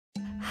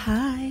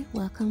Hi,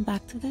 welcome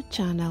back to the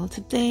channel.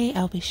 Today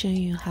I'll be showing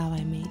you how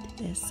I made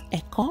this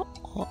eko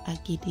or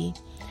agidi,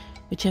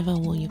 whichever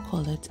one you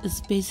call it. It's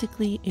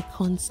basically a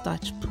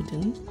cornstarch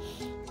pudding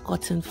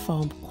gotten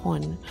from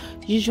corn.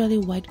 Usually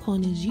white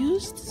corn is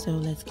used, so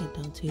let's get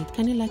down to it.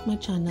 Can you like my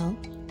channel?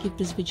 Give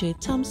this video a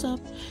thumbs up,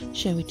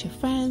 share with your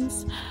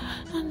friends,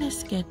 and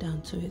let's get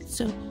down to it.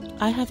 So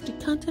I have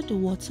decanted the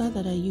water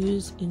that I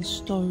use in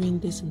storing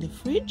this in the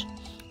fridge.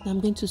 Now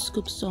I'm going to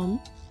scoop some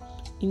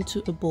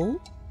into a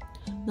bowl.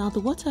 Now the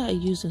water I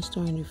use in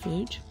storing the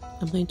fridge,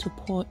 I'm going to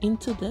pour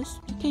into this.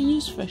 You can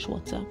use fresh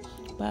water,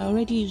 but I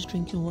already use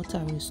drinking water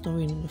when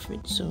storing in the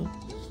fridge, so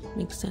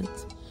makes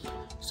sense.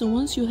 So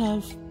once you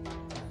have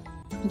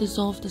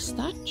dissolved the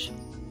starch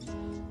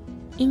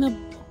in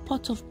a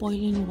pot of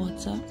boiling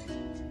water,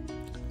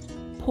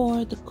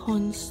 pour the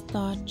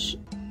cornstarch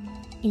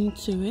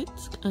into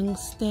it and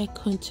stir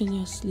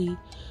continuously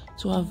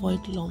to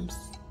avoid lumps.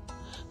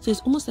 So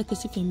it's almost like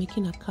as if you're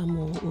making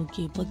akamu or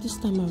ogi, but this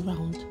time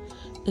around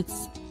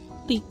it's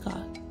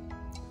thicker.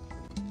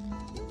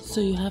 So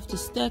you have to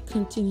stir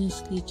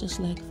continuously just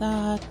like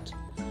that.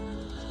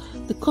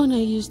 The corn I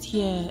used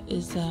here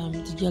is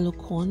the yellow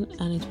corn,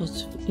 and it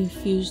was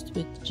infused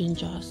with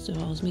ginger. So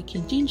I was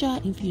making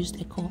ginger-infused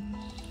eko.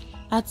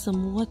 Add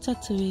some water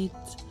to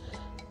it,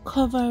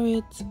 cover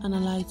it, and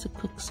allow it to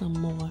cook some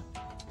more.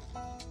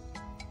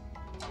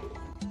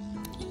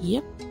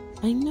 Yep,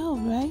 I know,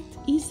 right?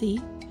 Easy.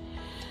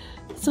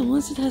 So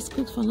once it has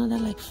cooked for another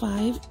like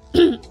 5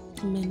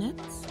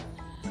 minutes,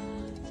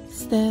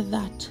 stir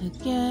that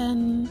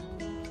again,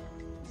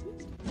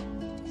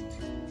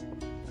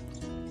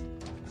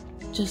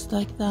 just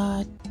like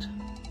that,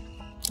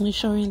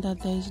 ensuring that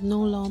there is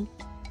no lump.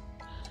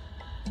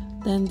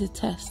 Then the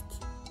test.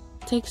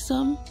 Take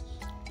some,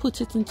 put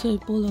it into a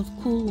bowl of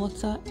cool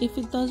water. If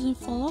it doesn't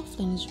fall off,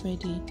 then it's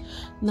ready.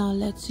 Now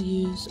let's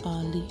use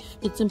our leaf.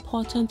 It's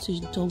important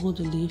to double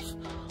the leaf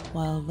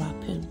while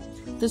wrapping.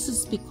 This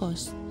is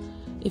because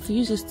if you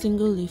use a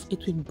single leaf,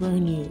 it will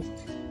burn you,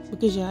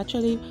 because you're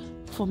actually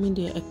forming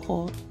the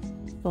eko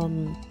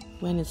from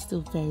when it's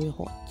still very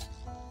hot,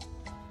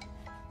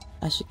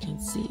 as you can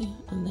see.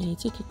 And then you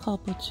take a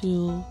cup or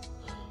two,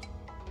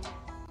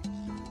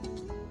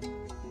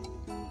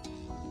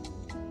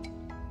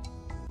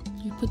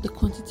 you put the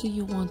quantity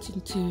you want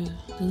into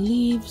the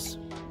leaves,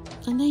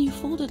 and then you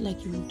fold it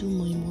like you would do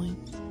moimoi.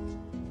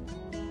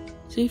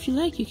 So if you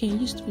like, you can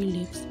use 3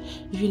 leaves.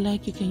 If you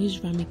like, you can use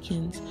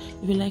ramekins.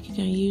 If you like, you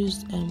can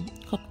use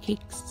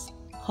cupcakes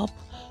cup.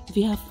 If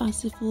you have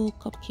fanciful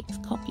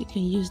cupcakes cup, you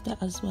can use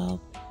that as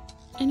well.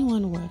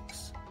 Anyone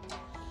works.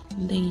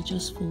 And then you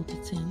just fold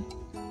it in.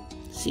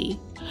 See,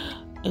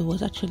 it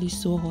was actually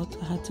so hot,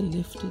 I had to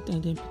lift it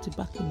and then put it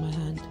back in my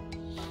hand.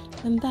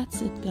 And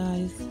that's it,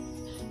 guys.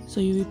 So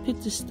you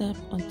repeat the step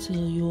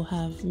until you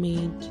have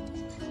made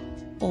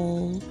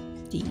all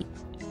the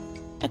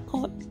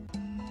eko.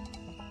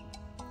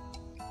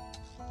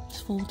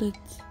 Fold it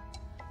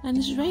and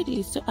it's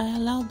ready. So I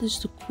allowed this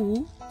to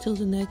cool till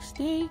the next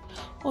day,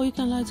 or you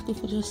can allow it to cool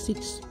for just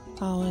 6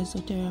 hours or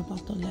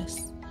thereabout or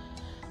less,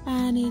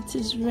 and it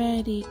is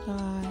ready,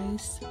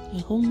 guys.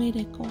 Your homemade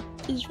eko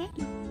is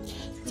ready.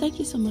 Thank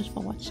you so much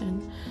for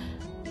watching.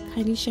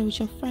 Kindly share with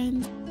your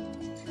friends,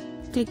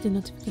 click the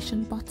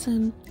notification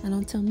button, and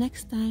until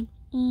next time,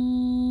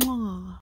 mwah.